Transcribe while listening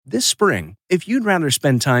This spring, if you'd rather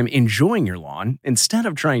spend time enjoying your lawn instead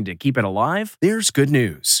of trying to keep it alive, there's good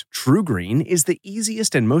news. True Green is the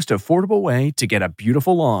easiest and most affordable way to get a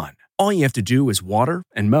beautiful lawn. All you have to do is water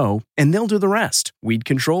and mow, and they'll do the rest. Weed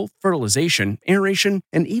control, fertilization, aeration,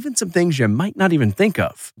 and even some things you might not even think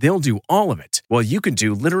of. They'll do all of it, while you can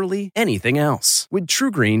do literally anything else. With True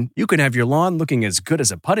Green, you can have your lawn looking as good as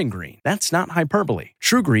a putting green. That's not hyperbole.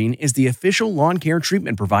 True Green is the official lawn care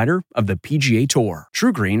treatment provider of the PGA Tour.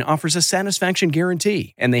 True Green offers a satisfaction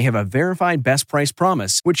guarantee, and they have a verified best price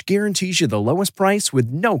promise, which guarantees you the lowest price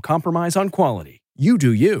with no compromise on quality. You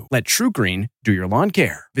do you. Let True Green do your lawn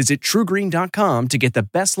care. Visit truegreen.com to get the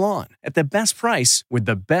best lawn at the best price with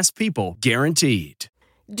the best people guaranteed.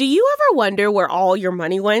 Do you ever wonder where all your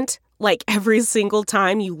money went? Like every single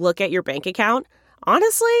time you look at your bank account?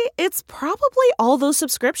 Honestly, it's probably all those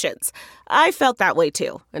subscriptions. I felt that way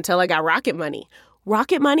too, until I got Rocket Money.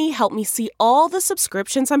 Rocket Money helped me see all the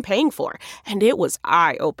subscriptions I'm paying for, and it was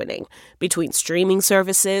eye-opening. Between streaming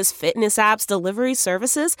services, fitness apps, delivery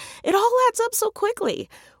services, it all adds up so quickly.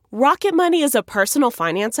 Rocket Money is a personal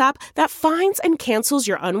finance app that finds and cancels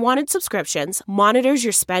your unwanted subscriptions, monitors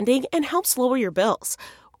your spending, and helps lower your bills.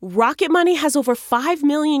 Rocket Money has over 5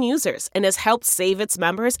 million users and has helped save its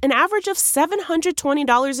members an average of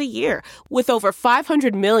 $720 a year, with over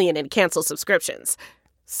 500 million in canceled subscriptions.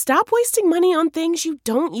 Stop wasting money on things you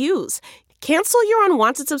don't use. Cancel your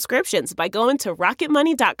unwanted subscriptions by going to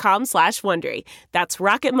rocketmoney.com/Wondery. That's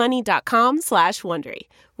rocketmoney.com/Wondery.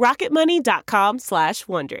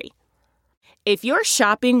 rocketmoney.com/Wondery. If you're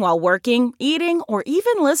shopping while working, eating, or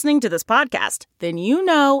even listening to this podcast, then you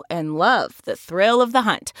know and love the thrill of the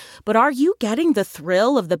hunt. But are you getting the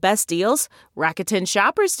thrill of the best deals? Rakuten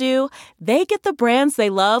shoppers do. They get the brands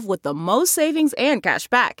they love with the most savings and cash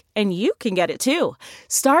back. And you can get it too.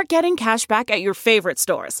 Start getting cash back at your favorite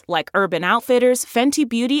stores like Urban Outfitters, Fenty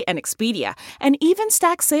Beauty, and Expedia, and even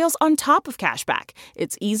stack sales on top of cash back.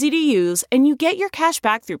 It's easy to use, and you get your cash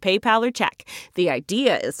back through PayPal or check. The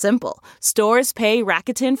idea is simple. Stores pay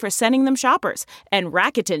Rakuten for sending them shoppers, and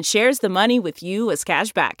Rakuten shares the money with you as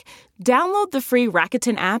cash back. Download the free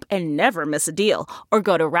Rakuten app and never miss a deal, or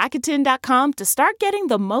go to Rakuten.com to start getting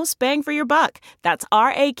the most bang for your buck. That's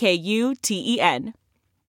Rakuten.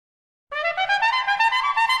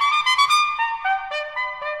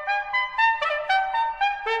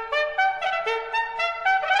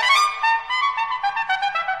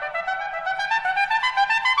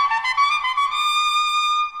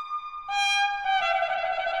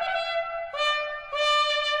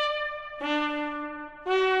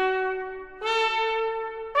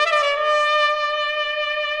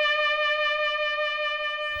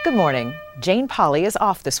 Good morning. Jane Polly is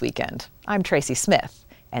off this weekend. I'm Tracy Smith,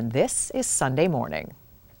 and this is Sunday Morning.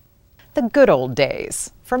 The good old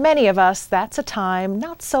days. For many of us, that's a time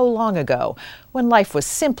not so long ago when life was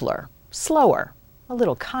simpler, slower, a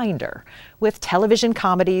little kinder, with television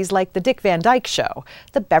comedies like The Dick Van Dyke Show,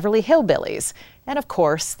 The Beverly Hillbillies, and of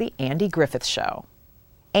course, The Andy Griffith Show.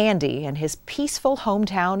 Andy and his peaceful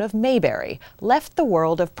hometown of Mayberry left the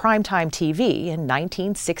world of primetime TV in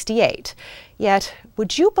 1968. Yet,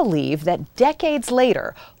 would you believe that decades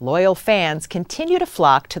later, loyal fans continue to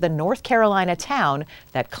flock to the North Carolina town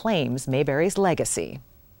that claims Mayberry's legacy?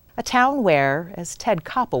 A town where, as Ted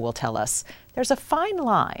Koppel will tell us, there's a fine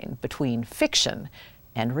line between fiction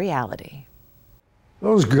and reality.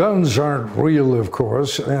 Those guns aren't real, of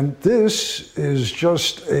course, and this is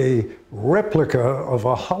just a replica of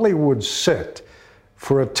a Hollywood set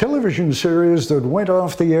for a television series that went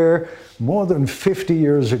off the air more than 50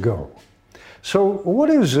 years ago. So what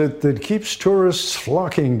is it that keeps tourists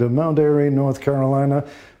flocking to Mount Airy, North Carolina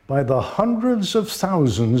by the hundreds of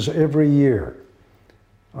thousands every year?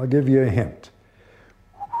 I'll give you a hint.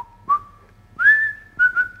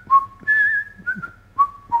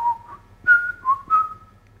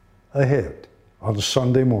 Ahead on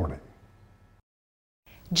Sunday Morning.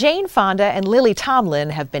 Jane Fonda and Lily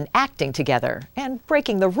Tomlin have been acting together and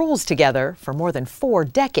breaking the rules together for more than 4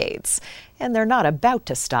 decades, and they're not about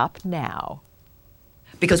to stop now.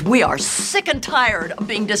 Because we are sick and tired of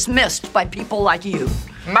being dismissed by people like you.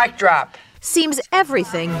 Mic drop. Seems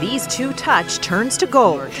everything these two touch turns to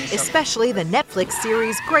gold, especially the Netflix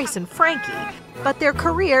series Grace and Frankie. But their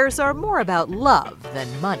careers are more about love than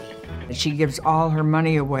money. She gives all her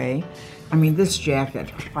money away. I mean, this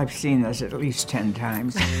jacket, I've seen this at least 10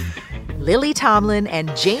 times. Lily Tomlin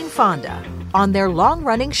and Jane Fonda on their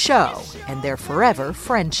long-running show and their forever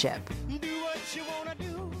friendship.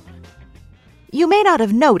 You may not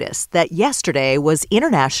have noticed that yesterday was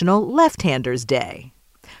International Left-Handers Day.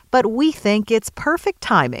 But we think it's perfect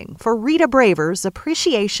timing for Rita Braver's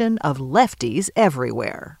appreciation of lefties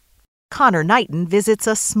everywhere. Connor Knighton visits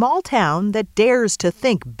a small town that dares to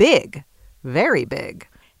think big, very big,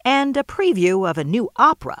 and a preview of a new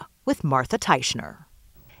opera with Martha Teichner.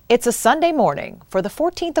 It's a Sunday morning for the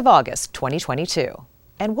 14th of August, 2022,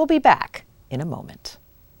 and we'll be back in a moment.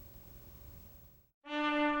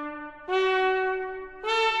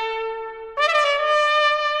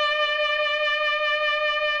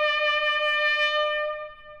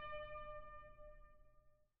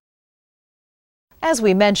 As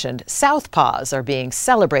we mentioned, Southpaws are being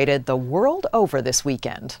celebrated the world over this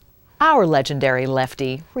weekend. Our legendary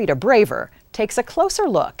lefty, Rita Braver, takes a closer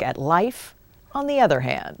look at life on the other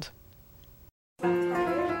hand.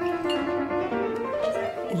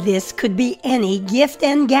 This could be any gift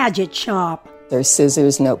and gadget shop. There's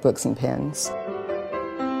scissors, notebooks, and pens.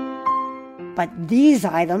 But these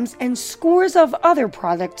items and scores of other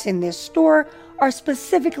products in this store are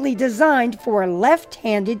specifically designed for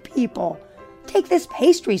left-handed people. Take this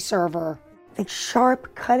pastry server. The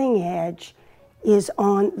sharp cutting edge is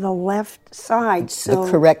on the left side, so...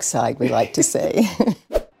 The correct side, we like to say.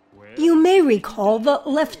 You may recall the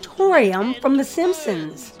leftorium from The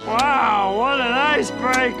Simpsons. Wow, what an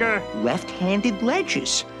icebreaker! Left-handed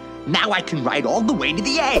ledges. Now I can ride all the way to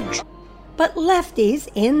the edge. But lefties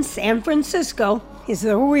in San Francisco is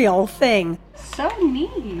the real thing. So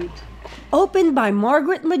neat. Opened by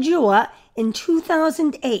Margaret Majua in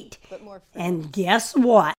 2008. And guess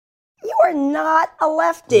what? You are not a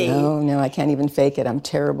lefty. No, I can't even fake it. I'm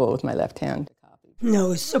terrible with my left hand.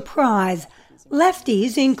 No surprise.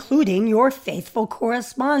 Lefties, including your faithful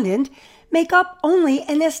correspondent, make up only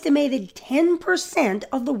an estimated 10%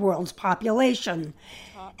 of the world's population.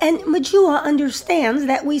 And Majua understands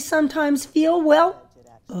that we sometimes feel, well,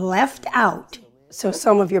 left out. So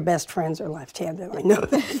some of your best friends are left-handed, I know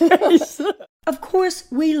that. Of course,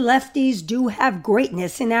 we lefties do have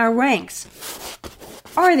greatness in our ranks.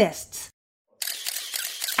 Artists,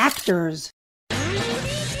 actors,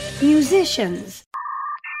 musicians,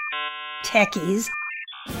 techies,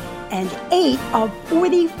 and 8 of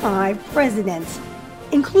 45 presidents,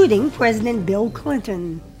 including President Bill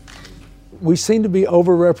Clinton. We seem to be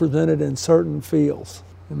overrepresented in certain fields.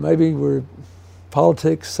 And maybe we're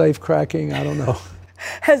politics, safecracking, I don't know.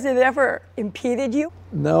 Has it ever impeded you?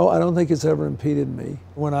 No, I don't think it's ever impeded me.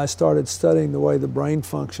 When I started studying the way the brain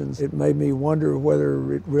functions, it made me wonder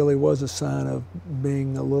whether it really was a sign of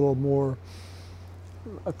being a little more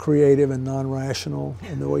creative and non-rational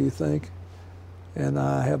in the way you think. And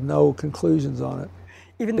I have no conclusions on it.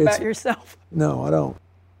 Even about yourself? No, I don't.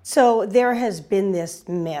 So there has been this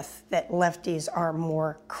myth that lefties are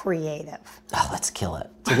more creative. Oh, let's kill it.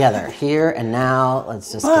 Together, here and now,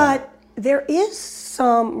 let's just But there is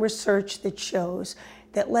some research that shows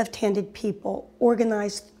that left-handed people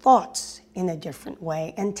organize thoughts in a different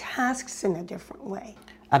way and tasks in a different way.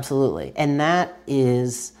 Absolutely. And that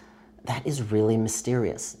is really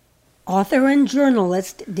mysterious. Author and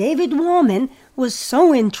journalist David Wallman was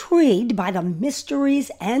so intrigued by the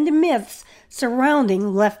mysteries and myths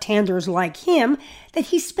surrounding left-handers like him that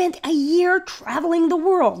he spent a year traveling the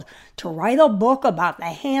world to write a book about the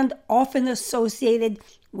hand often associated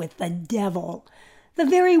with the devil. The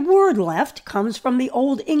very word left comes from the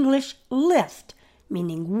Old English lift,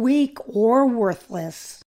 meaning weak or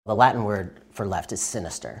worthless. The Latin word for left is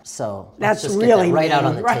sinister. So that's just really get that right out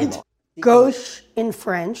on the right? table. Gauche in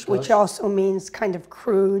French, which also means kind of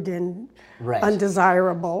crude and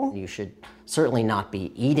undesirable. You should certainly not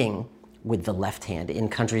be eating with the left hand in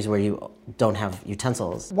countries where you don't have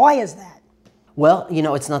utensils. Why is that? Well,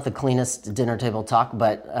 it's not the cleanest dinner table talk,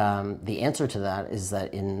 but the answer to that is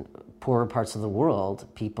that in poorer parts of the world,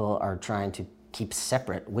 people are trying to keep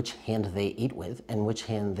separate which hand they eat with and which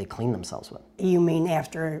hand they clean themselves with. You mean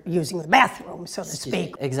after using the bathroom, so to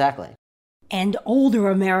speak? Exactly. And older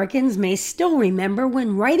Americans may still remember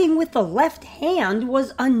when writing with the left hand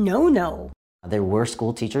was a no-no. There were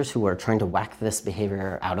school teachers who were trying to whack this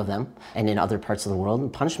behavior out of them, and in other parts of the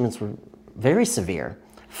world, punishments were very severe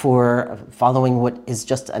for following what is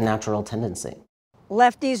just a natural tendency.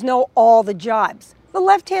 Lefties know all the jibes. The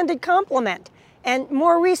left-handed compliment, and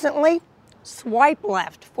more recently, swipe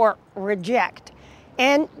left for reject.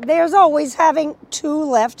 And there's always having 2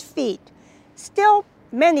 left feet. Still,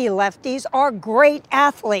 many lefties are great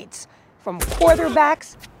athletes, from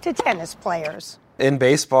quarterbacks to tennis players. In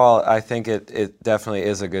baseball, I think it definitely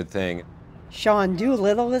is a good thing. Sean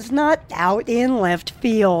Doolittle is not out in left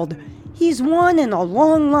field. He's one in a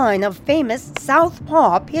long line of famous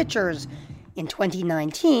southpaw pitchers. In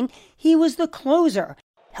 2019, he was the closer,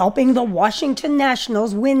 helping the Washington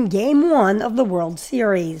Nationals win Game 1 of the World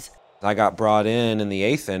Series. I got brought in the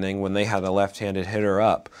 8th inning when they had a left-handed hitter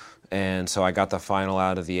up, And so I got the final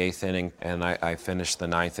out of the 8th inning, and I finished the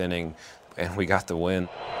 9th inning, and we got the win.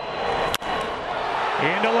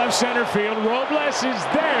 Into left center field, Robles is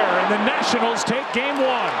there, and the Nationals take game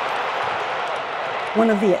 1. One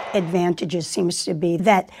of the advantages seems to be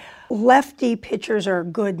that lefty pitchers are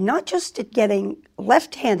good not just at getting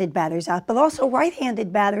left-handed batters out, but also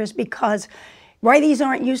right-handed batters, because righties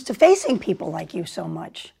aren't used to facing people like you so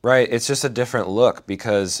much. Right, it's just a different look,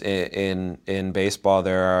 because in baseball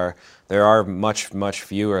there are much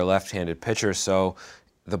fewer left-handed pitchers, so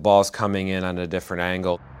the ball's coming in on a different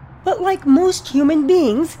angle. But like most human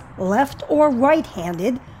beings, left or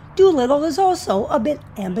right-handed, Doolittle is also a bit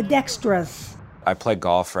ambidextrous. I play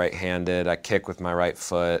golf right-handed, I kick with my right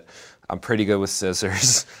foot, I'm pretty good with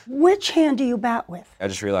scissors. Which hand do you bat with? I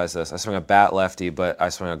just realized this. I swing a bat lefty, but I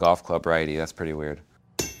swing a golf club righty. That's pretty weird.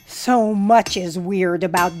 So much is weird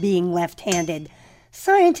about being left-handed.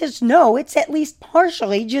 Scientists know it's at least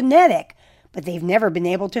partially genetic, but they've never been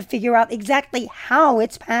able to figure out exactly how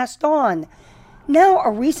it's passed on. Now, a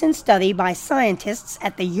recent study by scientists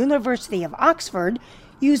at the University of Oxford,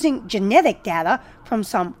 using genetic data from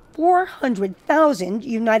some 400,000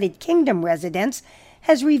 United Kingdom residents,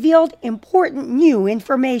 has revealed important new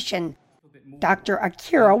information. Dr.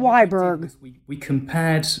 Akira Weiberg. We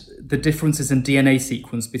compared the differences in DNA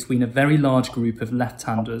sequence between a very large group of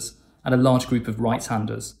left-handers and a large group of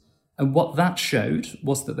right-handers. And what that showed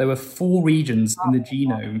was that there were 4 regions in the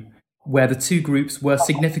genome where the two groups were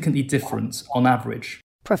significantly different on average.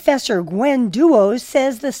 Professor Gwen Duos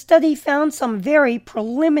says the study found some very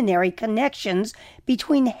preliminary connections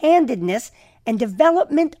between handedness and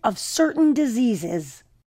development of certain diseases.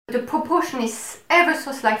 The proportion is ever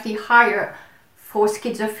so slightly higher for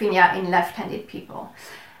schizophrenia in left-handed people.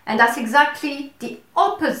 And that's exactly the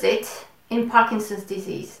opposite in Parkinson's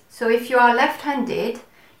disease. So if you are left-handed,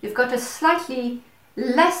 you've got a slightly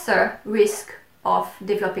lesser risk of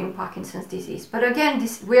developing Parkinson's disease. But again,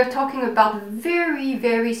 we're talking about very,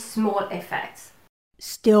 very small effects.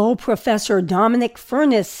 Still, Professor Dominic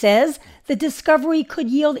Furness says the discovery could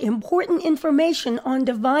yield important information on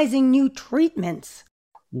devising new treatments.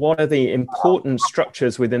 What are the important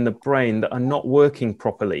structures within the brain that are not working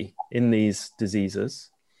properly in these diseases?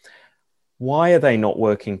 Why are they not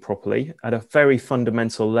working properly at a very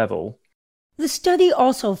fundamental level? The study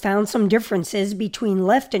also found some differences between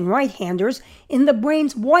left and right-handers in the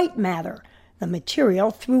brain's white matter, the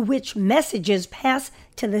material through which messages pass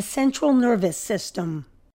to the central nervous system.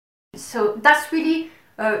 So that's really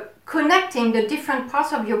connecting the different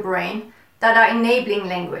parts of your brain that are enabling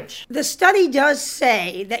language. The study does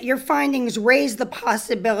say that your findings raise the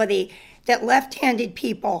possibility that left-handed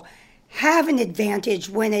people have an advantage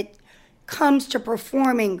when it comes to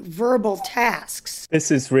performing verbal tasks.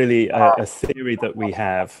 This is really a theory that we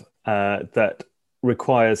have that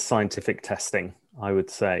requires scientific testing, I would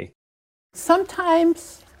say.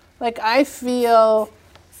 Sometimes, I feel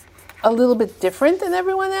a little bit different than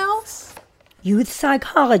everyone else. Youth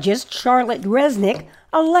psychologist Charlotte Resnick,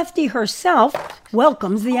 a lefty herself,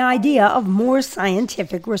 welcomes the idea of more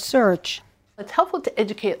scientific research. It's helpful to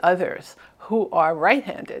educate others who are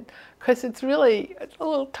right-handed, because it's a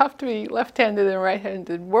little tough to be left-handed in a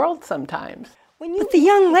right-handed world sometimes. But the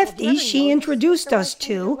young lefties she introduced us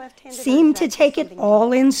to seemed to take it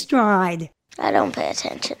all in stride. I don't pay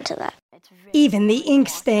attention to that. Even the ink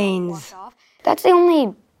stains. That's the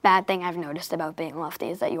only bad thing I've noticed about being lefty,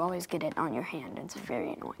 is that you always get it on your hand. It's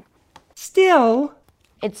very annoying. Still,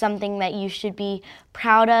 it's something that you should be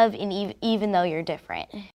proud of, and even though you're different.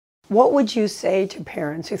 What would you say to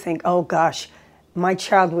parents who think, oh gosh, my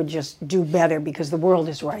child would just do better because the world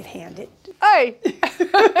is right-handed? Hey!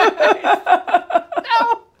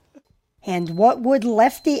 No! And what would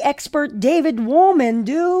lefty expert David Woolman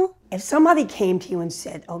do? If somebody came to you and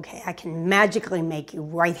said, okay, I can magically make you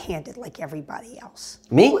right-handed like everybody else.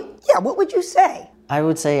 Me? What would you say? I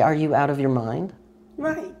would say, are you out of your mind?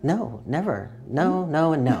 Right. No, never. No,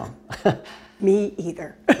 no, and no. Me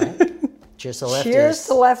either. Right? Cheers to lefties. Cheers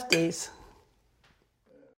to lefties.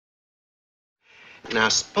 Now,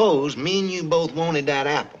 suppose me and you both wanted that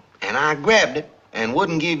apple, and I grabbed it and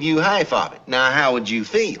wouldn't give you half of it. Now, how would you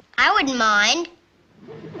feel? I wouldn't mind.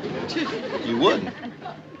 You wouldn't.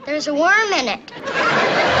 There's a worm in it.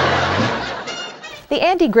 The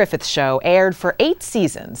Andy Griffith Show aired for 8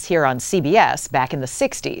 seasons here on CBS back in the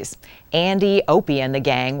 60s. Andy, Opie, and the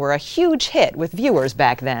gang were a huge hit with viewers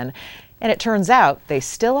back then, and it turns out they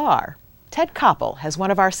still are. Ted Koppel has one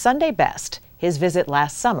of our Sunday best, his visit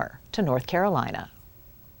last summer to North Carolina.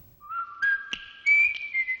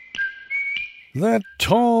 That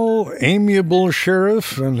tall, amiable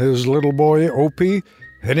sheriff and his little boy Opie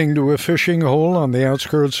Heading to a fishing hole on the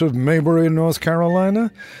outskirts of Mayberry, North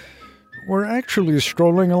Carolina? We're actually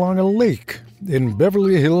strolling along a lake in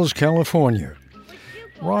Beverly Hills, California.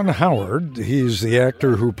 Ron Howard, he's the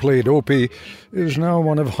actor who played Opie, is now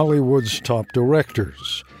one of Hollywood's top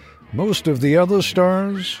directors. Most of the other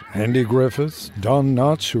stars, Andy Griffith, Don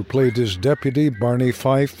Knotts, who played his deputy, Barney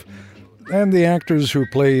Fife, and the actors who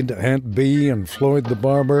played Aunt Bee and Floyd the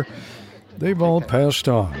Barber, they've all passed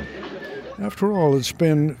on. After all, it's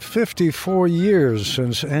been 54 years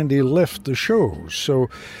since Andy left the show, so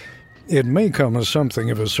it may come as something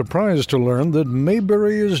of a surprise to learn that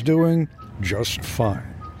Mayberry is doing just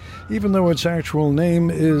fine, even though its actual name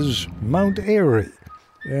is Mount Airy,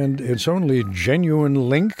 and its only genuine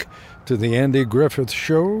link to the Andy Griffith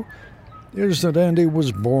Show is that Andy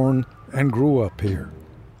was born and grew up here.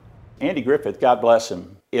 Andy Griffith, God bless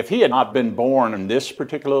him, if he had not been born in this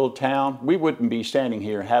particular little town, we wouldn't be standing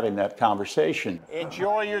here having that conversation.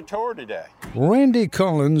 Enjoy your tour today. Randy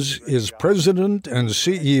Collins is president and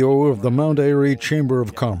CEO of the Mount Airy Chamber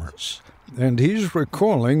of Commerce, and he's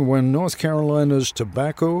recalling when North Carolina's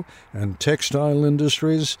tobacco and textile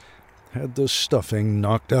industries had the stuffing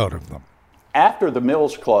knocked out of them. After the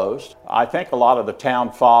mills closed, I think a lot of the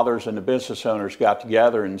town fathers and the business owners got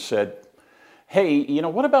together and said, hey, you know,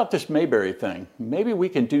 what about this Mayberry thing? Maybe we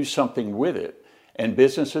can do something with it. And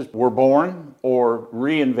businesses were born or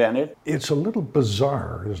reinvented. It's a little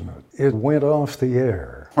bizarre, isn't it? It went off the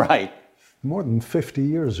air. Right. More than 50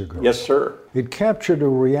 years ago. Yes, sir. It captured a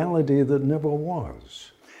reality that never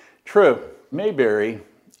was. True. Mayberry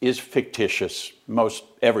is fictitious. Most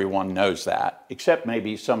everyone knows that, except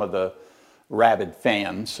maybe some of the rabid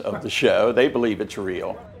fans of the show. They believe it's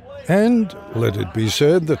real. And, let it be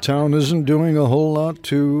said, the town isn't doing a whole lot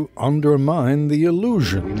to undermine the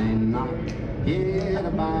illusion.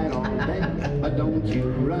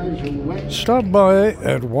 Stop by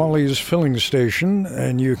at Wally's filling station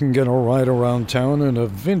and you can get a ride around town in a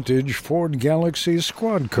vintage Ford Galaxy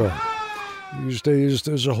squad car. These days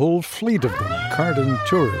there's a whole fleet of them carting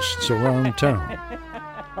tourists around town.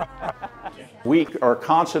 We are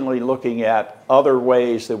constantly looking at other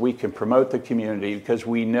ways that we can promote the community because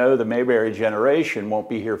we know the Mayberry generation won't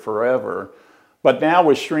be here forever. But now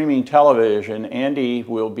with streaming television, Andy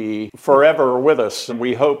will be forever with us, and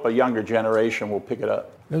we hope a younger generation will pick it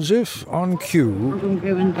up. As if on cue,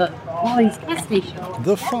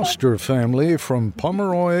 the Foster family from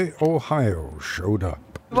Pomeroy, Ohio showed up.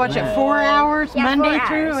 Watch it 4 hours, Monday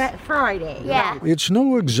through Friday. Yeah. It's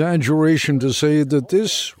no exaggeration to say that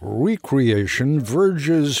this recreation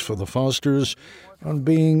verges for the Fosters on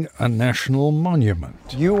being a national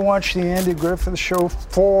monument. You watch the Andy Griffith Show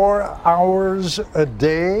 4 hours a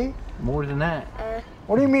day? More than that.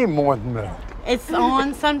 What do you mean more than that? It's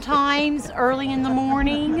on sometimes early in the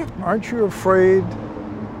morning. Aren't you afraid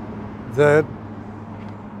that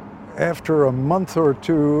after a month or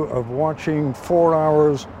two of watching 4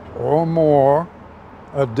 hours or more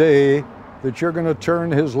a day, that you're going to turn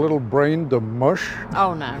his little brain to mush?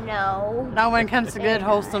 Oh, no. No. Not when it comes to good,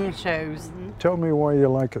 wholesome shows. Tell me why you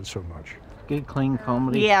like it so much. Good, clean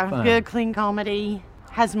comedy. Yeah, fun. good, clean comedy.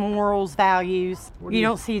 Has morals, values. You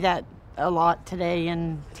don't see that a lot today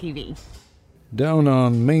in TV. Down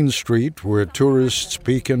on Main Street, where tourists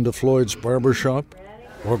peek into Floyd's barbershop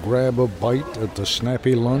or grab a bite at the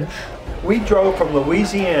snappy lunch. We drove from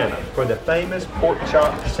Louisiana for the famous pork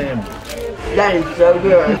chop sandwich. That is so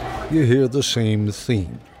good. You hear the same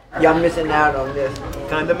theme. Y'all missing out on this.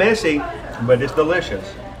 Kinda messy, but it's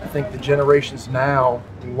delicious. I think the generations now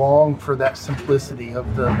long for that simplicity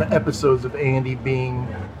of the episodes of Andy being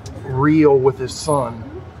real with his son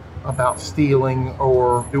about stealing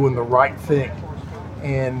or doing the right thing.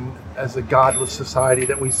 And as a godless society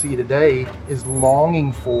that we see today is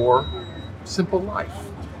longing for simple life.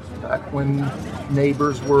 Back when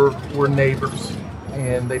neighbors were neighbors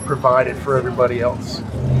and they provided for everybody else.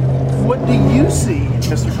 What do you see,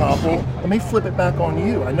 Mr. Koppel? Let me flip it back on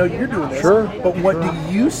you. I know you're doing this. Sure. But what do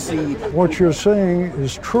you see? What you're saying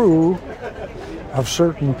is true of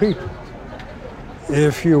certain people.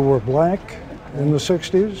 If you were black in the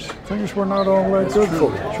 60s, things were not all that good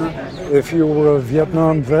for you. True. If you were a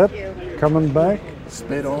Vietnam vet coming back,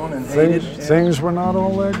 spit on and hated. Things were not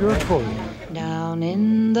all that good for you. Down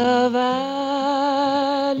in the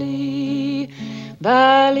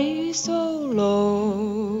valley so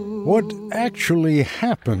low. What actually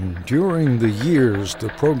happened during the years the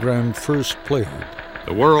program first played?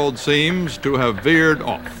 The world seems to have veered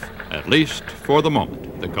off, at least for the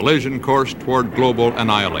moment, the collision course toward global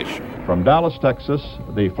annihilation. From Dallas, Texas,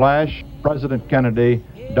 the flash, President Kennedy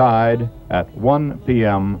died at 1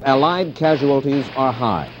 p.m. Allied casualties are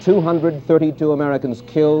high. 232 Americans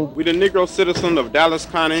killed. We, the Negro citizens of Dallas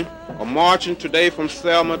County, are marching today from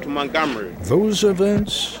Selma to Montgomery. Those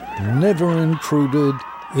events never intruded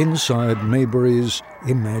inside Mayberry's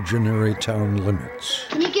imaginary town limits.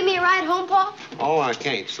 Can you give me a ride home, Pa? Oh, I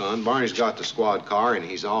can't, son. Barney's got the squad car, and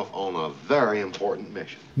he's off on a very important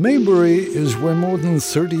mission. Mayberry is where more than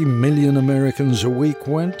 30 million Americans a week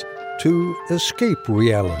went to escape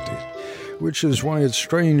reality, which is why it's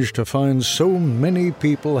strange to find so many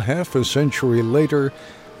people half a century later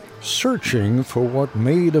searching for what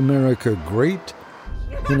made America great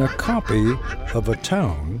in a copy of a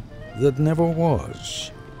town that never was.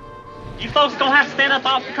 You folks don't have to stand up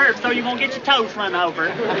off the curb so you won't get your toes run over.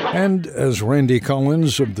 And as Randy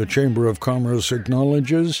Collins of the Chamber of Commerce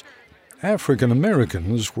acknowledges, African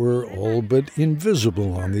Americans were all but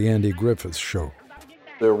invisible on the Andy Griffith Show.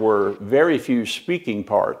 There were very few speaking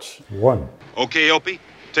parts. One. Okay, Opie,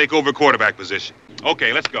 take over quarterback position.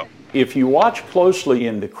 Okay, let's go. If you watch closely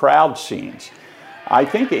in the crowd scenes, I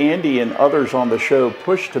think Andy and others on the show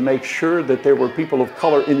pushed to make sure that there were people of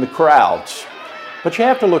color in the crowds. But you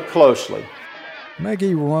have to look closely.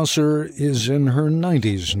 Maggie Rosser is in her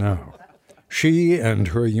 90s now. She and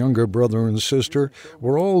her younger brother and sister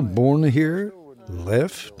were all born here,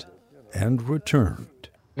 left, and returned.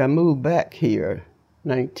 I moved back here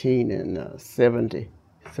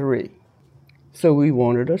 1973. So we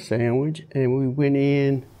wanted a sandwich, and we went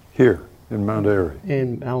in. Here, in Mount Airy.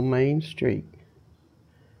 On Main Street.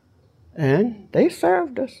 And they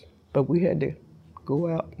served us, but we had to go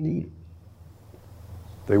out and eat.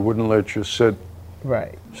 They wouldn't let you sit.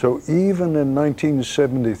 Right. So even in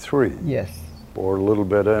 1973? Yes. Or a little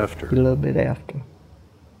bit after? A little bit after.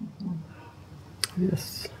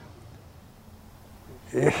 Yes.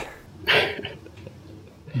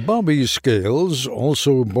 Bobby Scales,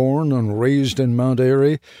 also born and raised in Mount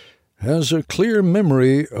Airy, has a clear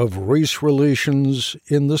memory of race relations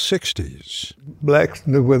in the 60s. Blacks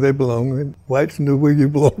knew where they belonged, and whites knew where you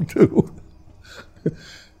belonged to.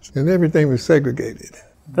 And everything was segregated.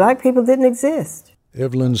 Black people didn't exist.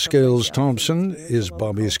 Evelyn Scales Thompson is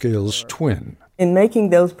Bobby Scales' twin. In making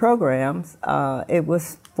those programs, it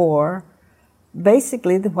was for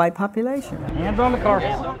basically the white population. Hands on the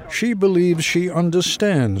car. She believes she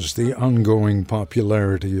understands the ongoing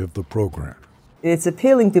popularity of the program. It's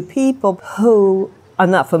appealing to people who are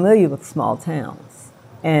not familiar with small towns.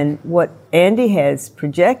 And what Andy has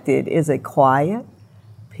projected is a quiet,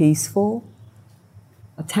 peaceful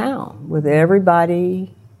town with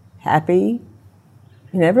everybody happy.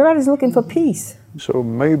 And everybody's looking for peace. So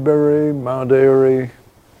Mayberry, Mount Airy,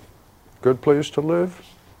 good place to live?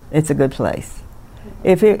 It's a good place.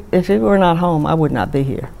 If it were not home, I would not be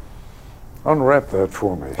here. Unwrap that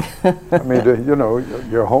for me. I mean, you know,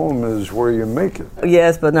 your home is where you make it.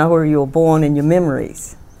 Yes, but not where you were born and your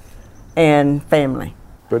memories and family.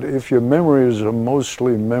 But if your memories are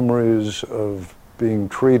mostly memories of being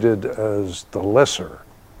treated as the lesser,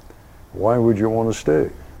 why would you want to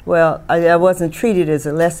stay? Well, I wasn't treated as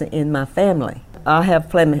a lesser in my family. I have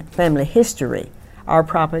family history. Our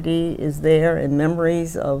property is there and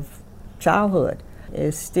memories of childhood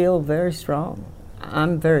is still very strong.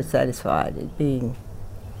 I'm very satisfied at being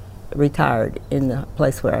retired in the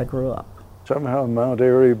place where I grew up. Somehow Mount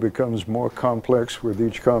Airy becomes more complex with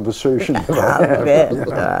each conversation that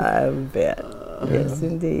I bet. Yes,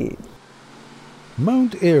 indeed.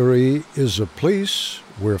 Mount Airy is a place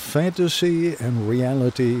where fantasy and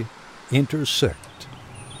reality intersect.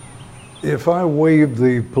 If I wave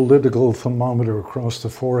the political thermometer across the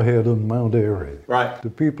forehead of Mount Airy, right, do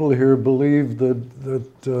people here believe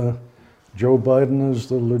that Joe Biden is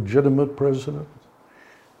the legitimate president?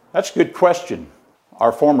 That's a good question.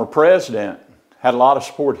 Our former president had a lot of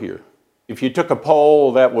support here. If you took a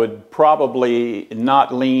poll, that would probably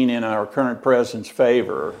not lean in our current president's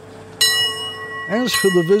favor. As for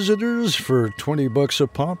the visitors, for $20 a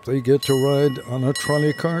pop, they get to ride on a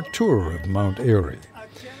trolley car tour of Mount Airy.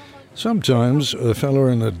 Sometimes a fellow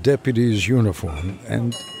in a deputy's uniform,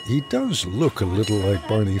 and he does look a little like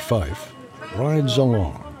Barney Fife, rides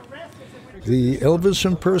along. The Elvis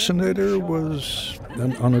impersonator was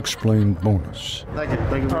an unexplained bonus,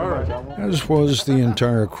 as was the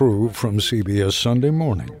entire crew from CBS Sunday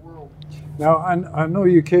Morning. Now, I know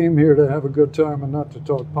you came here to have a good time and not to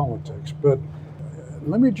talk politics, but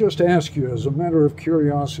let me just ask you, as a matter of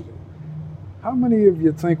curiosity, how many of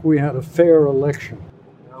you think we had a fair election?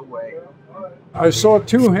 No way. I saw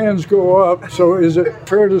two hands go up, so is it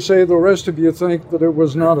fair to say the rest of you think that it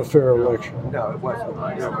was not a fair election? No, it wasn't.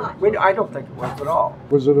 I don't think it was at all.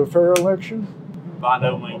 Was it a fair election? By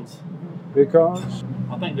no means. Because?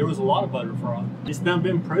 I think there was a lot of voter fraud. It's done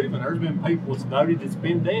been proven. There's been people that's voted that's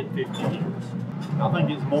been dead 50 years. I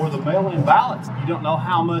think it's more the mail-in ballots. You don't know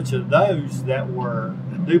how much of those that were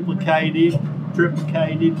duplicated,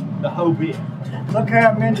 triplicated, the whole bit. Look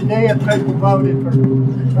how many dead people voted for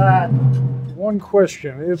Biden. One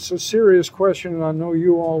question. It's a serious question, and I know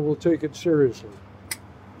you all will take it seriously.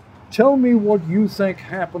 Tell me what you think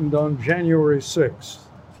happened on January 6th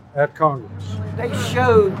at Congress. They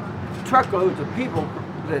showed truckloads of people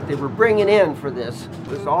that they were bringing in for this. It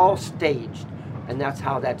was all staged, and that's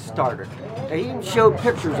how that started. They even showed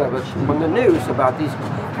pictures of it on the news about these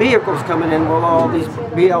vehicles coming in with all these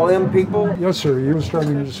BLM people. Yes, sir. You were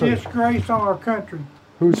starting to say. Disgrace on our country.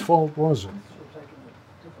 Whose fault was it?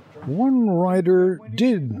 One writer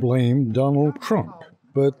did blame Donald Trump,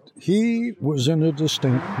 but he was in a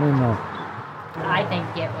distinct minority. I think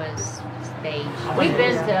it was staged. We've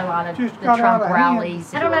been to a lot of the Trump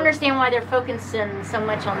rallies. I don't understand why they're focusing so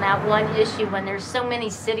much on that one issue when there's so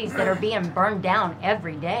many cities that are being burned down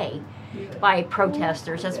every day by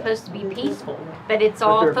protesters. It's supposed to be peaceful, but it's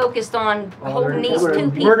all focused on holding these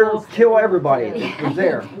two people. Murder, kill everybody that was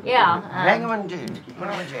there. Yeah. Hang them and put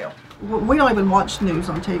them in jail. We don't even watch news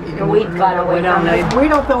on TV anymore. We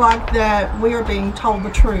don't feel like that we are being told the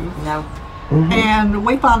truth. No. Mm-hmm. And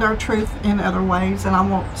we find our truth in other ways, and I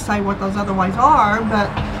won't say what those other ways are, but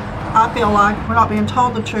I feel like we're not being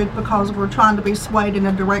told the truth because we're trying to be swayed in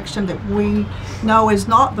a direction that we know is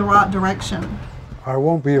not the right direction. I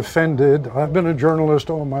won't be offended. I've been a journalist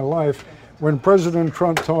all my life. When President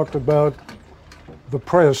Trump talked about the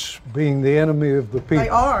press being the enemy of the people. They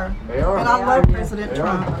are. And I love President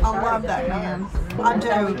Trump. I love that man. I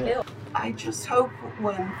do. I just hope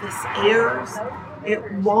when this airs,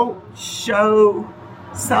 it won't show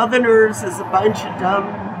Southerners as a bunch of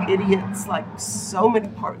dumb idiots like so many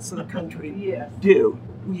parts of the country do.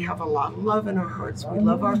 We have a lot of love in our hearts. We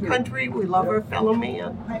love our country. We love our fellow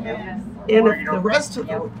man. And if the rest of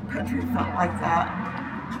the country felt like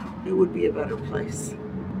that, it would be a better place.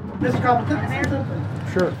 Mr.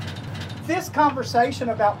 Cobbleton? Sure. This conversation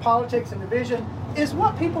about politics and division is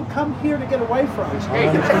what people come here to get away from.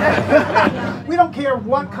 We don't care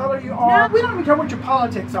what color you are. We don't even care what your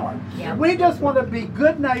politics are. Yeah. We just want to be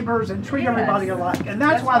good neighbors and treat everybody alike. And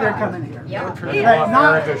that's why they're coming here. Yeah.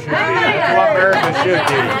 America should be. That's what America should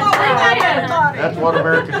be. That's what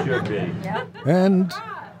America should be. And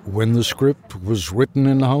when the script was written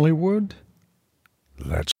in Hollywood,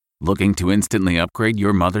 let's. Looking to instantly upgrade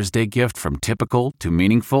your Mother's Day gift from typical to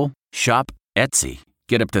meaningful? Shop Etsy.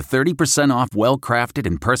 Get up to 30% off well-crafted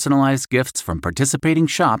and personalized gifts from participating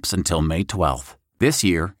shops until May 12th. This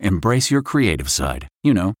year, embrace your creative side.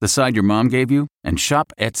 You know, the side your mom gave you. And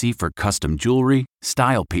shop Etsy for custom jewelry,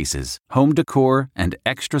 style pieces, home decor, and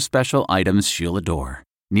extra special items she'll adore.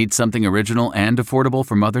 Need something original and affordable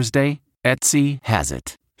for Mother's Day? Etsy has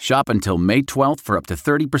it. Shop until May 12th for up to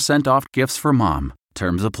 30% off gifts for mom.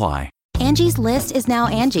 Terms apply. Angie's List is now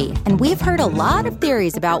Angie, and we've heard a lot of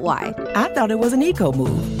theories about why. I thought it was an eco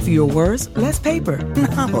move. Fewer words, less paper.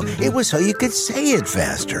 No, it was so you could say it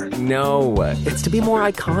faster. No, it's to be more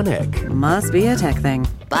iconic. Must be a tech thing.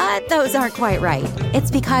 But those aren't quite right.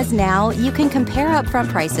 It's because now you can compare upfront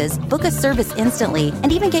prices, book a service instantly,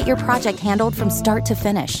 and even get your project handled from start to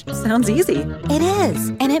finish. Sounds easy. It is,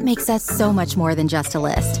 and it makes us so much more than just a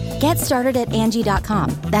list. Get started at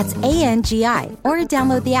Angie.com. That's ANGI, or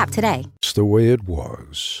download the app today. It's the way it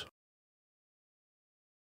was.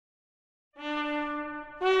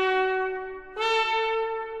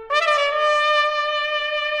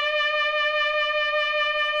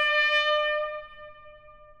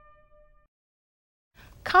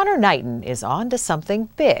 Connor Knighton is on to something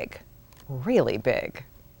big, really big.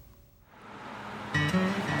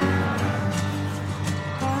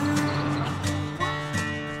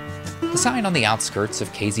 The sign on the outskirts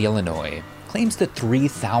of Casey, Illinois, claims that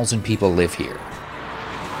 3,000 people live here.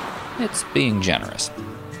 It's being generous.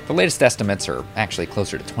 The latest estimates are actually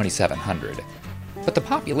closer to 2,700. But the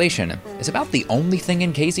population is about the only thing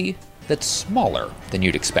in Casey that's smaller than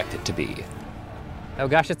you'd expect it to be. Oh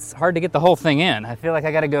gosh, it's hard to get the whole thing in. I feel like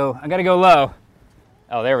I gotta go low.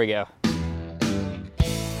 Oh, there we go.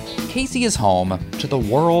 Casey is home to the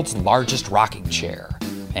world's largest rocking chair,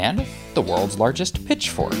 and the world's largest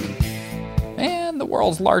pitchfork, and the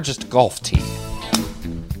world's largest golf tee.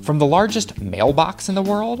 From the largest mailbox in the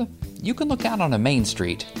world, you can look out on a main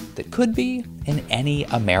street that could be in any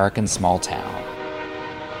American small town.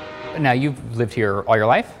 Now, you've lived here all your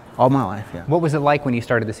life? All my life, yeah. What was it like when you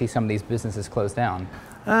started to see some of these businesses close down?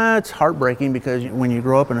 It's heartbreaking because when you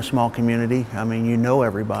grow up in a small community, I mean, you know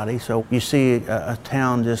everybody, so you see a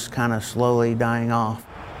town just kind of slowly dying off.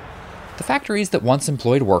 The factories that once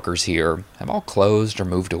employed workers here have all closed or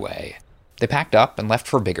moved away. They packed up and left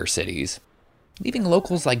for bigger cities, leaving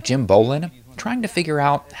locals like Jim Bolin trying to figure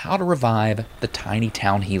out how to revive the tiny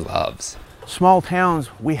town he loves. Small towns,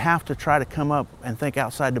 we have to try to come up and think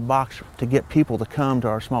outside the box to get people to come to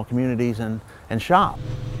our small communities and shop.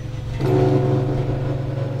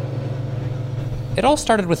 It all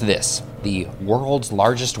started with this, the world's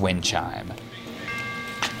largest wind chime.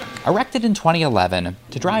 Erected in 2011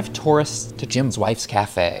 to drive tourists to Jim's wife's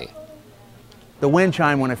cafe. The wind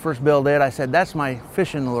chime, when I first built it, I said, that's my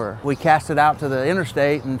fishing lure. We cast it out to the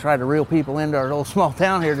interstate and tried to reel people into our little small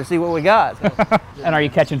town here to see what we got. So. And are you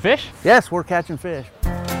catching fish? Yes, we're catching fish.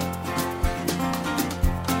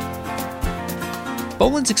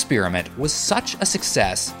 Bolin's experiment was such a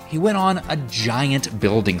success, he went on a giant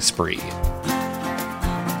building spree.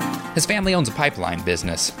 His family owns a pipeline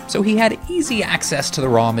business, so he had easy access to the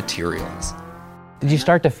raw materials. Did you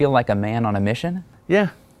start to feel like a man on a mission? Yeah.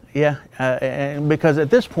 And because at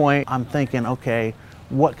this point, I'm thinking, okay,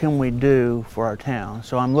 what can we do for our town?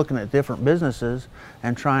 So I'm looking at different businesses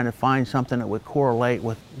and trying to find something that would correlate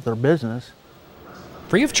with their business.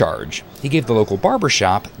 Free of charge, he gave the local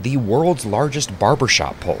barbershop the world's largest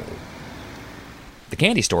barbershop pole. The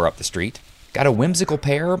candy store up the street got a whimsical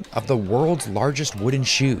pair of the world's largest wooden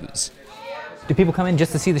shoes. Do people come in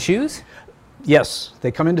just to see the shoes? Yes,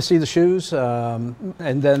 they come in to see the shoes, and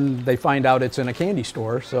then they find out it's in a candy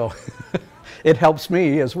store, so it helps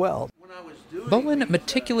me as well. Bolin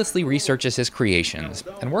meticulously researches his creations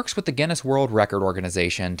and works with the Guinness World Record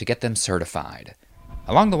Organization to get them certified.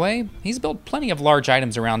 Along the way, he's built plenty of large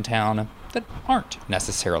items around town that aren't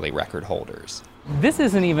necessarily record holders. This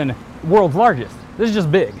isn't even world's largest. This is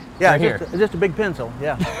just big. Yeah, right here. Just a big pencil,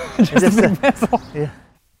 yeah. just a big pencil. Yeah.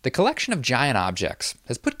 The collection of giant objects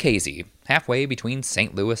has put Casey, halfway between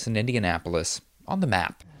St. Louis and Indianapolis, on the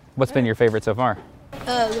map. What's been your favorite so far?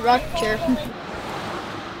 The rocking chair.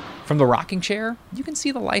 From the rocking chair, you can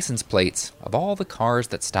see the license plates of all the cars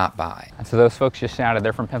that stop by. So those folks just shouted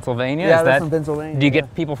they're from Pennsylvania? Yeah, they're from Pennsylvania. Do you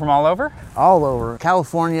get people from all over? All over.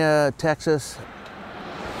 California, Texas.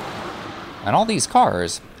 And all these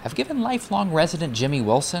cars have given lifelong resident Jimmy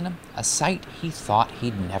Wilson a sight he thought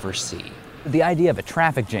he'd never see. The idea of a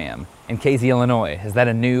traffic jam in Casey, Illinois, is that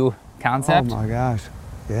a new concept? Oh my gosh,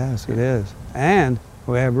 yes it is. And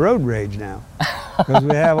we have road rage now because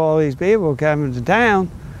we have all these people coming to town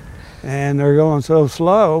and they're going so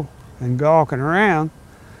slow and gawking around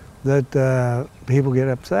that people get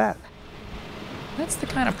upset. That's the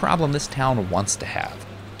kind of problem this town wants to have.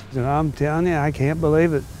 And I'm telling you, I can't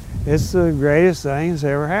believe it. It's the greatest thing that's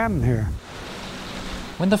ever happened here.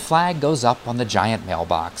 When the flag goes up on the giant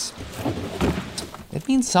mailbox, it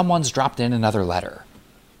means someone's dropped in another letter.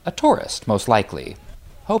 A tourist, most likely,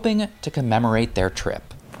 hoping to commemorate their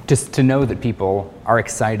trip. Just to know that people are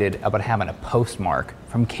excited about having a postmark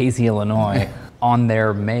from Casey, Illinois on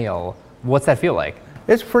their mail, what's that feel like?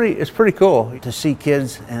 It's pretty cool to see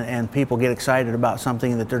kids and people get excited about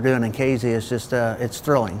something that they're doing in Casey. It's just, it's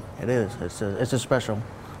thrilling. It is. It's a special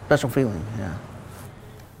feeling, yeah.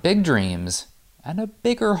 Big dreams and a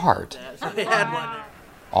bigger heart,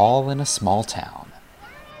 all in a small town.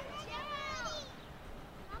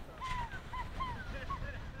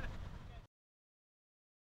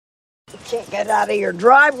 You can't get out of your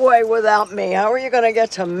driveway without me. How are you going to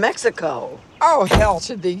get to Mexico? Oh, hell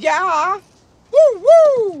to the yeah. Woo,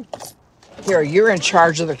 woo. Here, you're in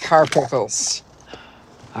charge of the car pickles.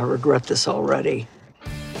 I regret this already.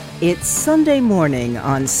 It's Sunday morning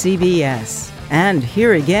on CBS. And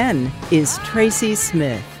here again is Tracy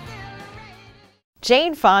Smith.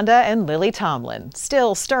 Jane Fonda and Lily Tomlin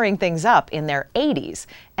still stirring things up in their 80s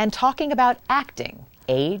and talking about acting,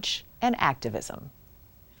 age, and activism.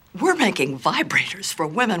 We're making vibrators for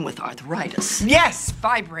women with arthritis. Yes,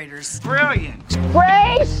 vibrators. Brilliant.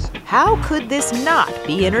 Grace! How could this not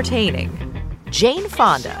be entertaining? Jane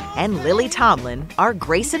Fonda and Lily Tomlin are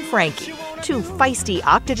Grace and Frankie, two feisty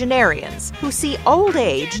octogenarians who see old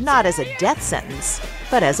age not as a death sentence,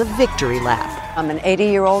 but as a victory lap. I'm an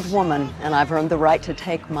 80-year-old woman, and I've earned the right to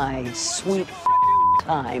take my sweet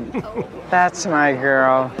time. That's my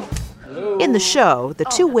girl. In the show, the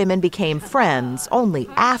two women became friends only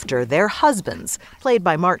after their husbands, played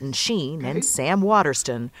by Martin Sheen and Sam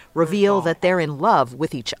Waterston, reveal that they're in love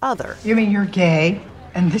with each other. You mean you're gay?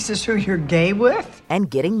 And this is who you're gay with? And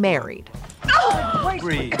getting married. Oh,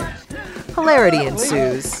 wait. Hilarity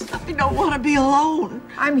ensues. I don't want to be alone.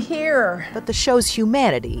 I'm here. But the show's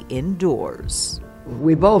humanity endures.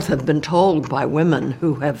 We both have been told by women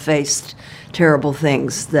who have faced terrible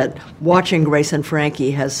things that watching Grace and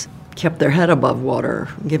Frankie has kept their head above water,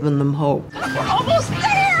 given them hope. We're almost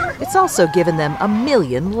there! It's also given them a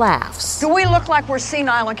million laughs. Do we look like we're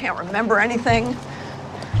senile and can't remember anything?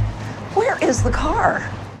 Where is the car?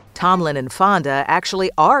 Tomlin and Fonda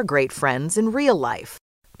actually are great friends in real life,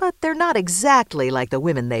 but they're not exactly like the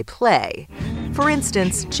women they play. For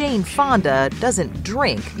instance, Jane Fonda doesn't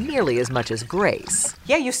drink nearly as much as Grace.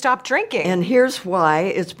 Yeah, you stopped drinking. And here's why.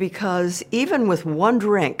 It's because even with one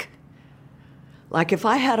drink, like if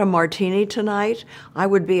I had a martini tonight, I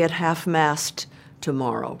would be at half-mast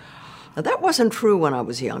tomorrow. Now, that wasn't true when I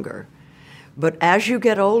was younger. But as you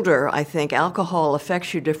get older, I think alcohol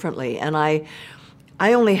affects you differently. And I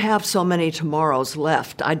only have so many tomorrows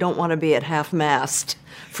left. I don't want to be at half-mast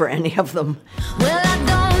for any of them. Well, I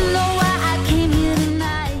don't know why I came here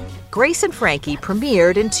tonight. Grace and Frankie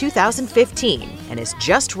premiered in 2015 and has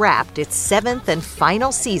just wrapped its 7th and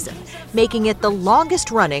final season, making it the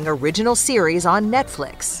longest-running original series on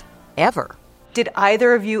Netflix ever. Did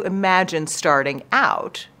either of you imagine starting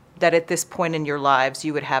out that at this point in your lives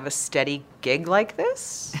you would have a steady gig like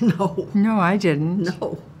this? No. No, I didn't.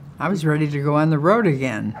 No. I was ready to go on the road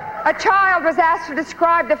again. A child was asked to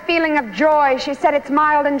describe the feeling of joy. She said it's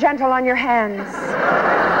mild and gentle on your hands.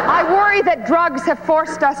 I worry that drugs have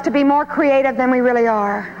forced us to be more creative than we really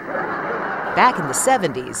are. Back in the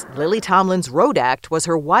 70s, Lily Tomlin's Road Act was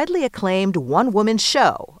her widely acclaimed one-woman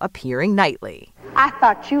show, appearing nightly. I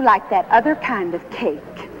thought you liked that other kind of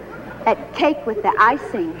cake. That cake with the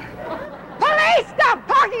icing. Police, stop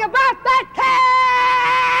talking about that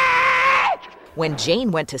cake! When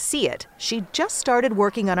Jane went to see it, she just started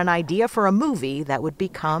working on an idea for a movie that would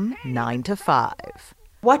become 9 to 5.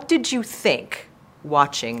 What did you think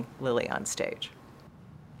watching Lily on stage?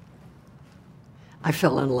 I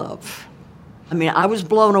fell in love. I mean, I was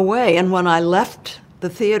blown away, and when I left the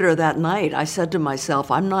theater that night, I said to myself,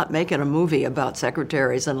 I'm not making a movie about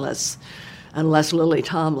secretaries unless Lily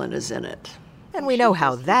Tomlin is in it. And we know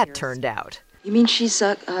how that turned out. You mean she's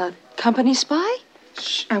a company spy?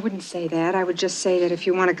 Shh, I wouldn't say that. I would just say that if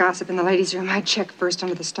you want to gossip in the ladies' room, I'd check first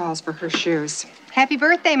under the stalls for her shoes. Happy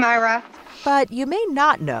birthday, Myra. But you may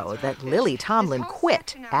not know that Lily Tomlin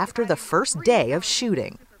quit after the first day of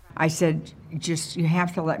shooting. I said, you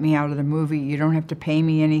have to let me out of the movie. You don't have to pay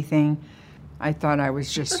me anything. I thought I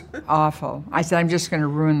was just awful. I said, I'm just going to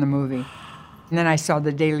ruin the movie. And then I saw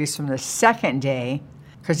the dailies from the second day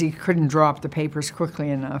because he couldn't draw up the papers quickly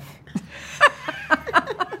enough.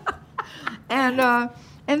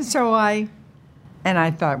 And so I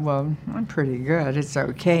thought, well, I'm pretty good. It's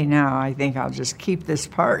okay now. I think I'll just keep this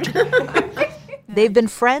part. They've been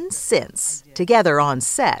friends since, together on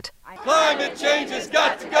set. Climate change has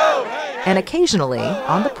got to go. Hey, and occasionally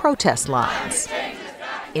on the protest lines.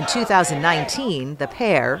 In 2019, the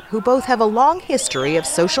pair, who both have a long history of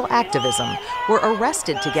social activism, were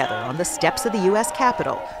arrested together on the steps of the U.S.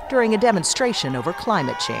 Capitol during a demonstration over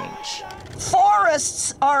climate change.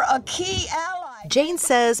 Forests are a key ally. Jane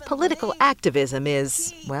says political activism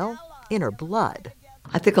is, well, in her blood.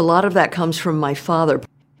 I think a lot of that comes from my father.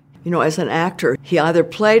 You know, as an actor, he either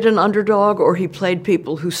played an underdog or he played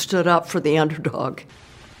people who stood up for the underdog.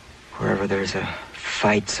 Wherever there's a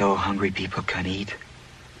fight so hungry people can eat,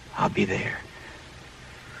 I'll be there.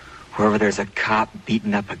 Wherever there's a cop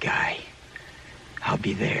beating up a guy, I'll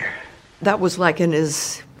be there. That was like in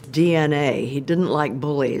his DNA. He didn't like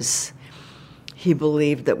bullies. He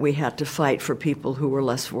believed that we had to fight for people who were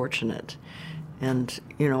less fortunate. And,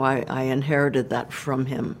 you know, I inherited that from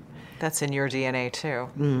him. That's in your DNA, too.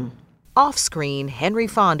 Mm. Off-screen, Henry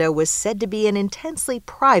Fonda was said to be an intensely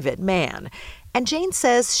private man, and Jane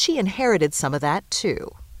says she inherited some of that, too.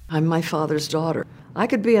 I'm my father's daughter. I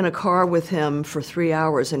could be in a car with him for 3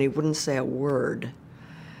 hours and he wouldn't say a word.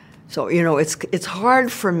 So, you know, it's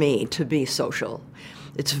hard for me to be social.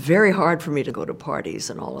 It's very hard for me to go to parties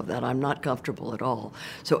and all of that. I'm not comfortable at all.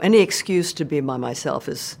 So any excuse to be by myself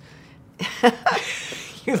is...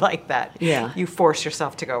 You like that? Yeah. You force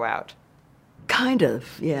yourself to go out. Kind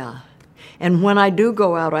of, yeah. And when I do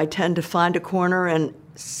go out, I tend to find a corner and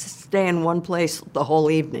stay in one place the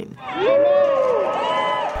whole evening.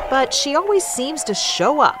 But she always seems to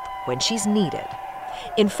show up when she's needed.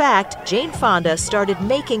 In fact, Jane Fonda started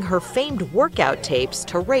making her famed workout tapes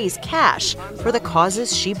to raise cash for the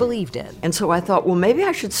causes she believed in. And so I thought, well, maybe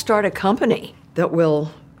I should start a company that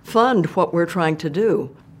will fund what we're trying to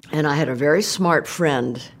do. And I had a very smart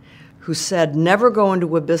friend who said, never go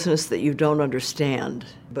into a business that you don't understand.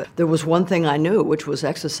 But there was one thing I knew, which was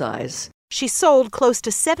exercise. She sold close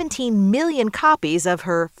to 17 million copies of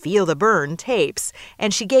her Feel the Burn tapes,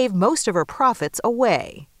 and she gave most of her profits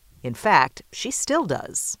away. In fact, she still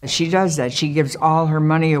does. She does that. She gives all her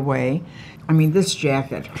money away. I mean, this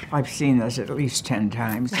jacket, I've seen this at least 10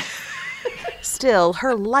 times. Still,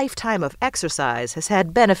 her lifetime of exercise has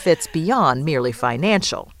had benefits beyond merely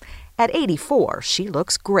financial. At 84, she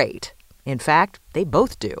looks great. In fact, they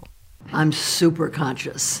both do. I'm super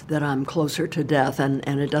conscious that I'm closer to death, and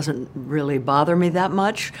it doesn't really bother me that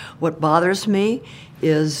much. What bothers me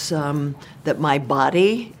is that my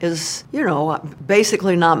body is,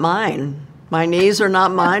 basically not mine. My knees are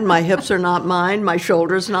not mine, my hips are not mine, my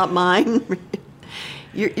shoulders not mine.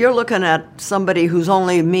 You're looking at somebody who's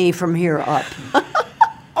only me from here up.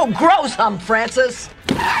 Oh, grow some, Francis!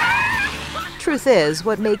 Truth is,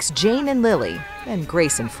 what makes Jane and Lily, and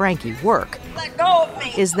Grace and Frankie work, Let go of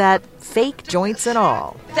me! is that fake joints and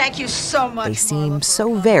all, Thank you so much. they seem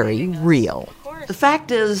so very real. The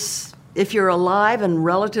fact is, if you're alive and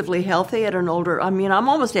relatively healthy at an older, I'm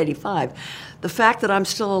almost 85. The fact that I'm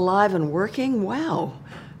still alive and working, wow,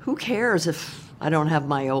 who cares if I don't have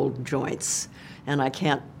my old joints and I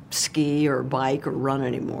can't ski or bike or run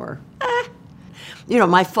anymore?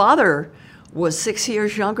 My father was 6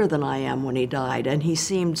 years younger than I am when he died, and he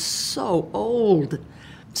seemed so old.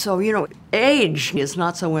 So, age is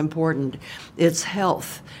not so important. It's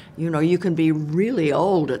health. You can be really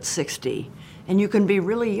old at 60, and you can be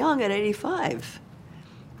really young at 85.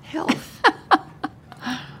 Health.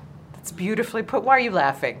 That's beautifully put. Why are you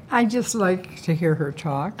laughing? I just like to hear her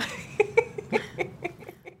talk.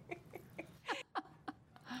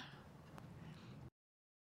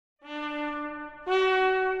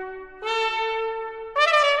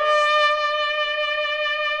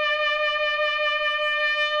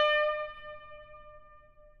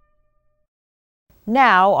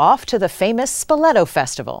 Now, off to the famous Spoleto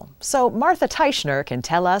Festival, so Martha Teichner can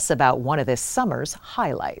tell us about one of this summer's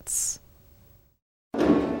highlights.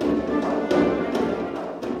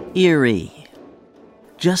 Eerie.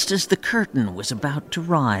 Just as the curtain was about to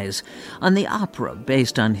rise on the opera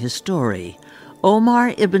based on his story,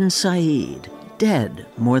 Omar ibn Said, dead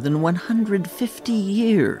more than 150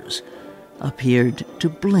 years, appeared to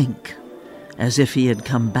blink, as if he had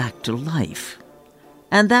come back to life.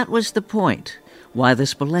 And that was the point why the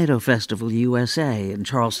Spoleto Festival USA in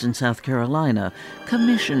Charleston, South Carolina,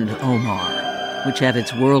 commissioned Omar, which had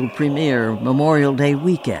its world premiere Memorial Day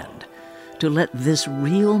weekend, to let this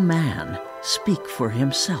real man speak for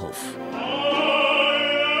himself.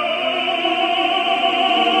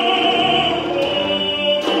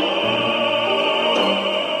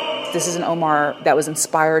 This is an Omar that was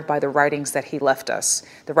inspired by the writings that he left us,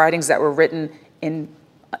 the writings that were written in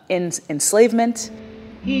enslavement.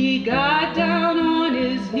 He got down on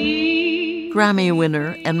his knees. Grammy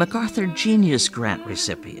winner and MacArthur Genius Grant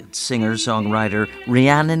recipient, singer-songwriter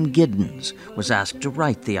Rhiannon Giddens was asked to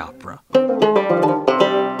write the opera.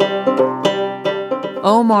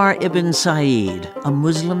 Omar ibn Said, a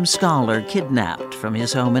Muslim scholar kidnapped from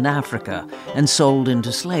his home in Africa and sold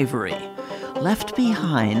into slavery, left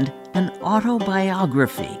behind an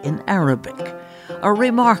autobiography in Arabic, a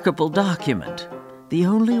remarkable document, the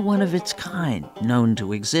only one of its kind known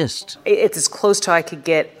to exist. It's as close to I could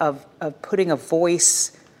get of putting a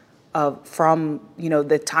voice from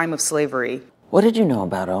the time of slavery. What did you know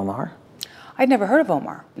about Omar? I'd never heard of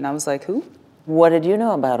Omar, and I was like, who? What did you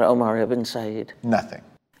know about Omar ibn Said? Nothing.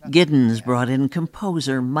 Giddens brought in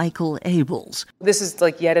composer Michael Abels. This is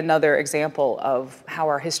like yet another example of how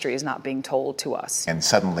our history is not being told to us. And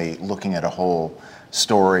suddenly looking at a whole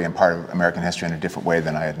story and part of American history in a different way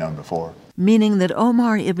than I had known before. Meaning that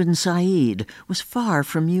Omar ibn Said was far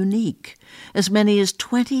from unique. As many as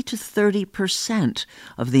 20 to 30%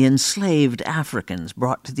 of the enslaved Africans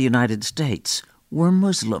brought to the United States were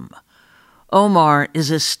Muslim. Omar is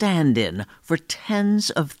a stand-in for tens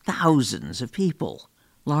of thousands of people,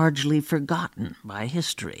 largely forgotten by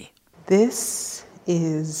history. This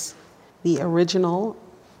is the original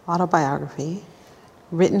autobiography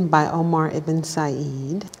written by Omar ibn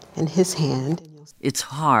Said in his hand. It's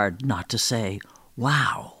hard not to say,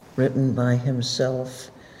 wow. Written by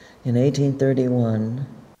himself in 1831.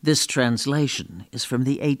 This translation is from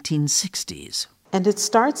the 1860s. And it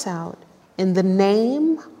starts out, in the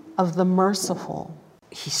name of the merciful.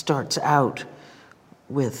 He starts out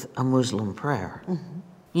with a Muslim prayer. Mm-hmm.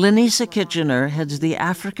 Lenisa Kitchener heads the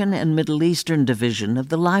African and Middle Eastern Division of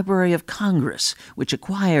the Library of Congress, which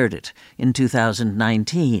acquired it in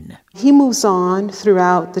 2019. He moves on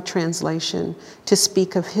throughout the translation to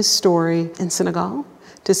speak of his story in Senegal,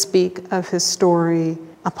 to speak of his story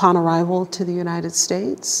upon arrival to the United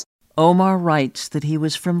States. Omar writes that he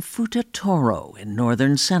was from Fouta Toro in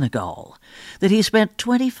northern Senegal, that he spent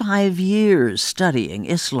 25 years studying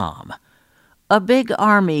Islam. A big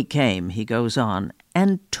army came, he goes on,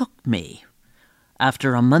 and took me.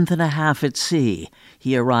 After a month and a half at sea,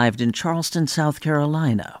 he arrived in Charleston, South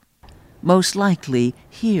Carolina. most likely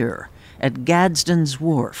here at Gadsden's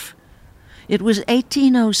Wharf. It was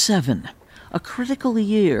 1807, a critical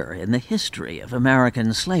year in the history of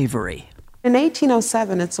American slavery. In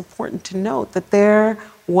 1807, it's important to note that there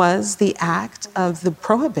was the act of the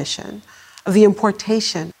prohibition of the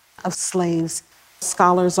importation of slaves.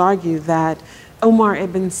 Scholars argue that Omar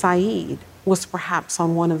ibn Said was perhaps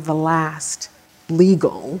on one of the last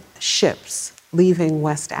legal ships leaving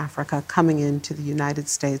West Africa, coming into the United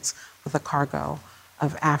States with a cargo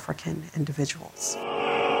of African individuals.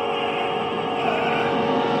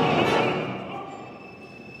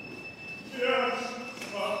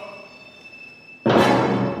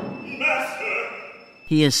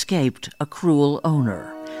 He escaped a cruel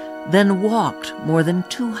owner, then walked more than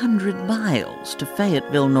 200 miles to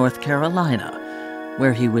Fayetteville, North Carolina,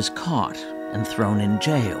 where he was caught and thrown in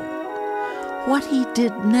jail. What he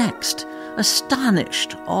did next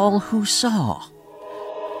astonished all who saw.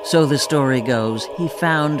 So the story goes, he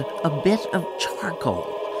found a bit of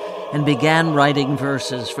charcoal and began writing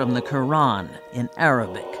verses from the Quran in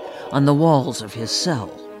Arabic on the walls of his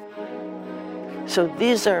cell. So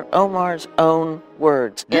these are Omar's own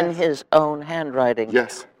words in his own handwriting.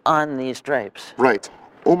 Yes. On these drapes. Right.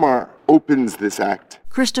 Omar opens this act.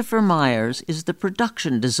 Christopher Myers is the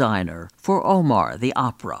production designer for Omar the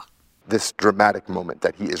Opera. This dramatic moment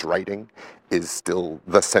that he is writing is still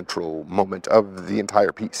the central moment of the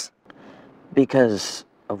entire piece. Because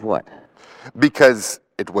of what? Because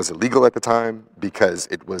it was illegal at the time, because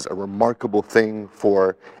it was a remarkable thing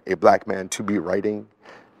for a black man to be writing,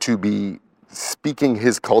 to be speaking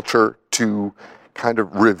his culture, to kind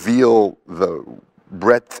of reveal the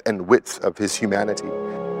breadth and width of his humanity.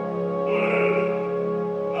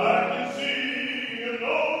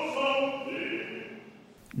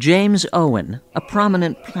 James Owen, a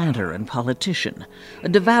prominent planter and politician, a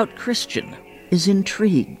devout Christian, is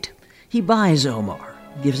intrigued. He buys Omar,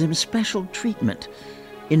 gives him special treatment,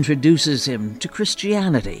 introduces him to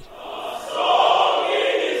Christianity.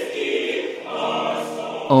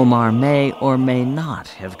 Omar may or may not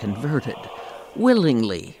have converted,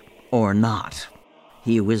 willingly or not.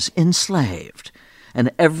 He was enslaved,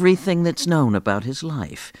 and everything that's known about his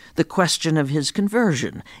life, the question of his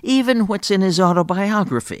conversion, even what's in his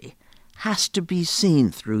autobiography, has to be seen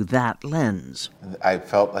through that lens. I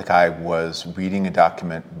felt like I was reading a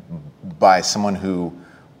document by someone who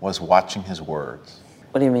was watching his words.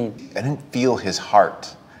 What do you mean? I didn't feel his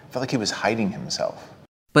heart. I felt like he was hiding himself.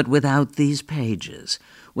 But without these pages,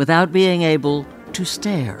 without being able to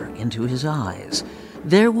stare into his eyes,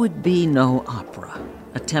 there would be no opera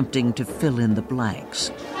attempting to fill in the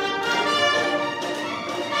blanks.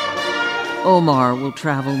 Omar will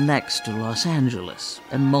travel next to Los Angeles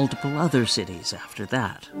and multiple other cities after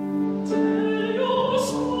that.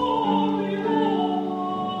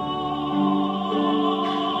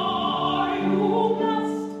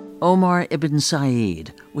 Omar ibn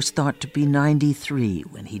Said was thought to be 93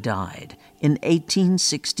 when he died in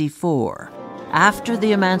 1864, after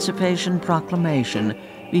the Emancipation Proclamation,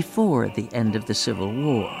 before the end of the Civil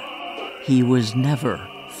War. He was never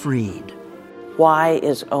freed. Why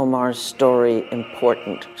is Omar's story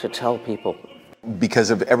important to tell people?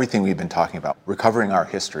 Because of everything we've been talking about, recovering our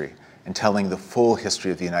history and telling the full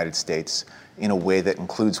history of the United States in a way that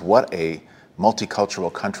includes what a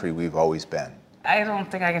multicultural country we've always been. I don't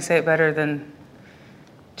think I can say it better than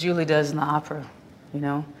Julie does in the opera, you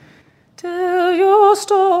know? Tell your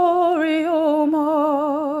story,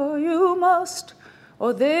 Omar, you must,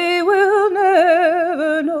 or they will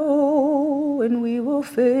never know, and we will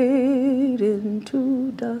fade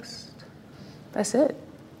into dust. That's it.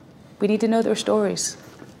 We need to know their stories,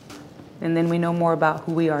 and then we know more about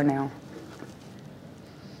who we are now.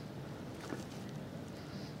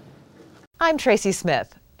 I'm Tracy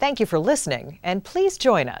Smith. Thank you for listening, and please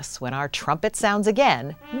join us when our trumpet sounds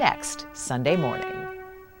again next Sunday morning.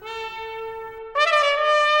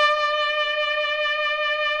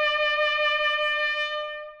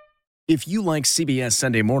 If you like CBS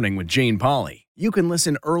Sunday Morning with Jane Pauley, you can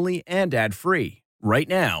listen early and ad-free right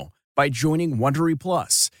now by joining Wondery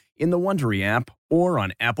Plus in the Wondery app or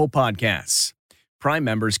on Apple Podcasts. Prime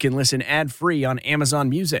members can listen ad-free on Amazon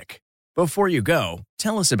Music. Before you go,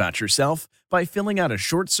 tell us about yourself by filling out a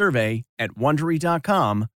short survey at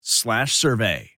Wondery.com/survey.